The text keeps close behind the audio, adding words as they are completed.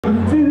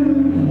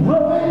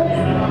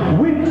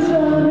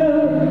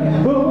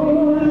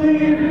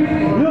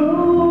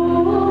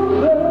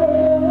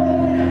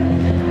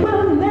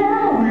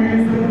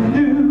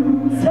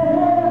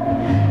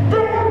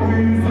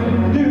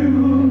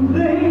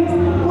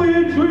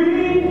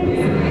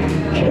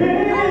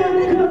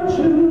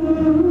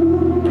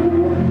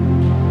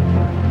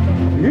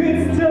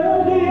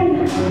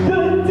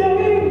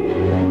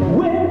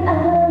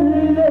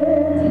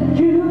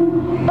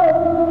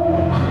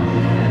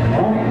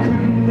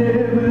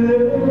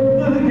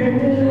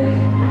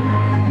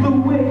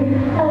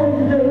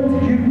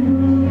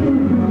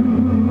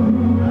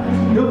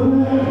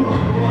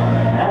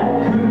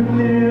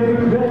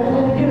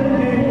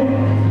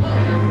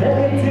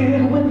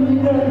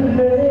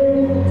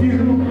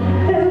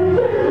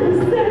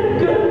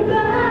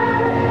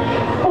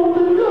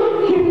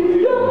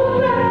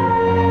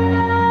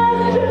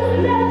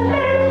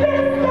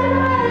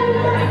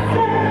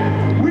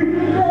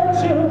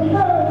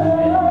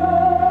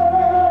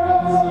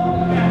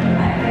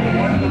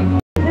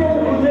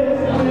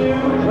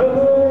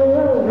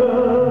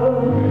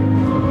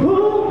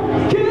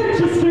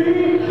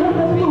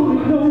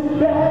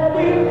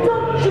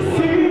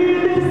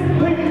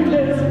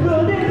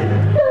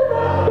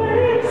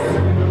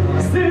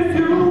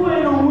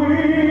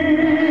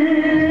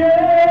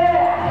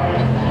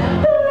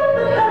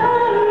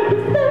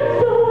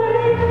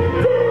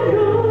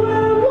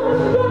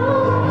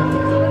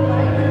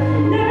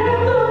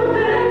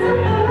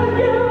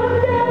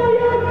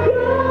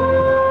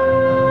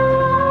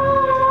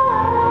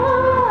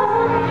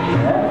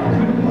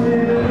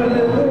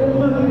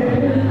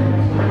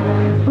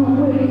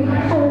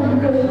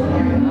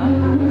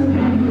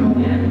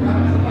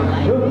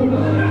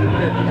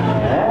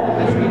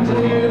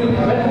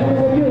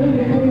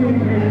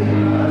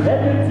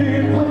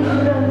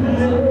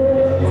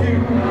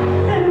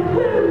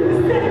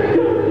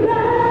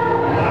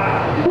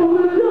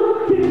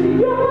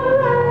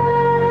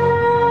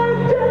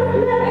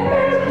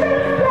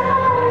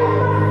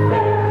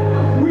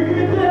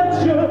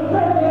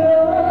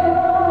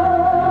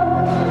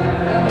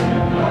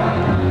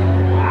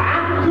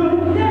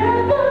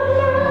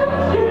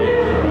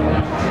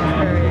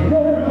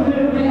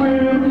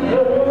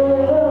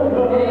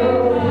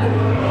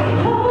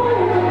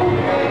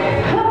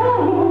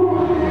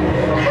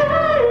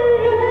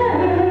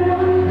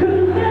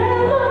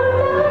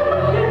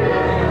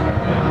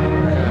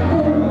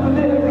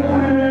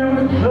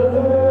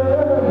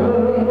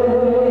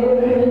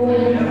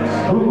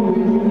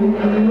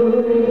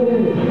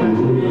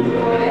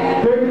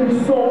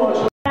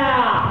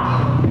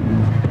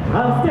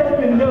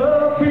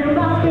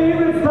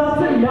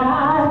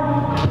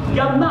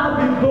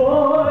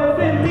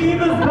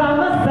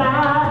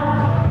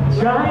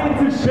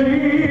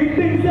Shake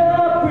things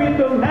up with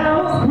the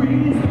mouse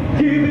squeeze.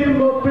 Give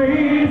him a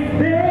face,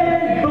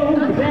 then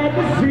go back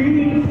to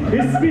street.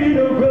 It's been a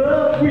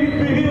rough week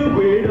filled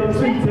with ups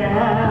and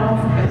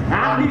downs. I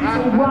need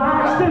to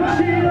watch the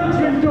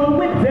children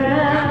going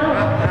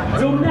down.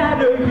 Don't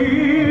matter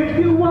if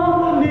you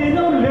want woman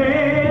or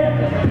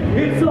man,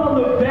 it's all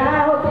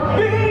about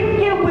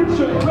thinking with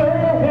your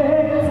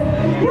friends.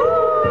 You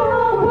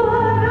know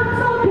what I'm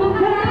talking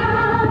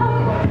about.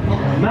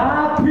 My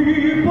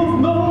people's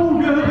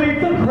motivate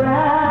the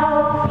crowd.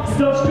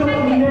 Such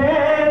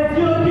confidence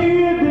you're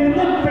giving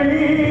the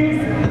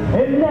face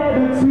and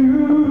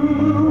attitude.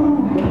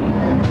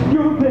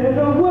 You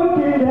better work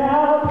it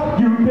out.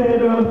 You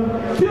better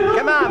do it.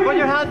 Come on, put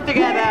your hands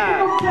together.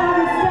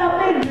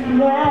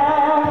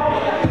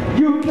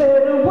 You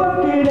better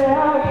work it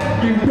out.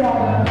 You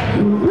gotta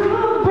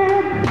prove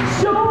it.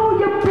 Show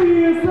your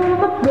fears on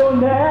the floor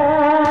now.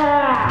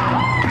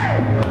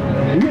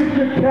 If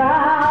the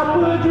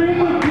cowboy dream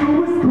with you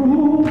is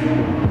cool,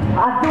 I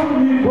don't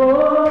need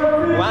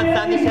words.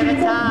 177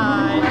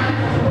 time.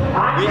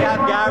 We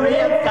have Gary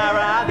and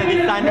Sarah, the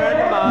designer and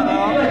the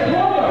model.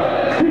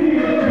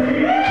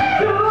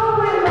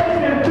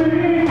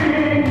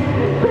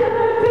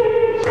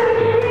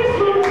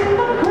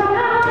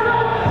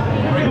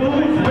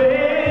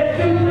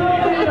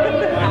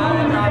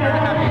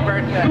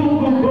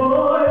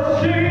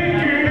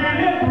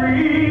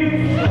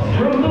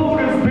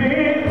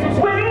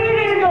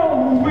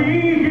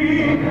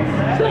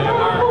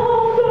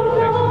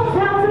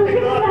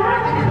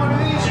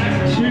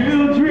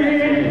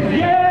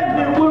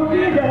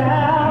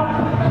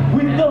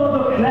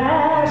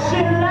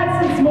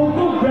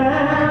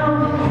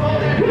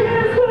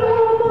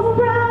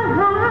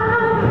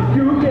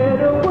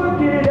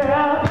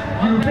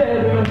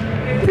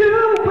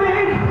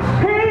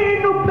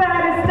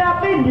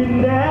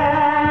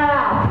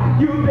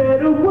 You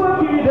better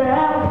work it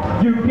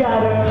out. You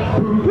gotta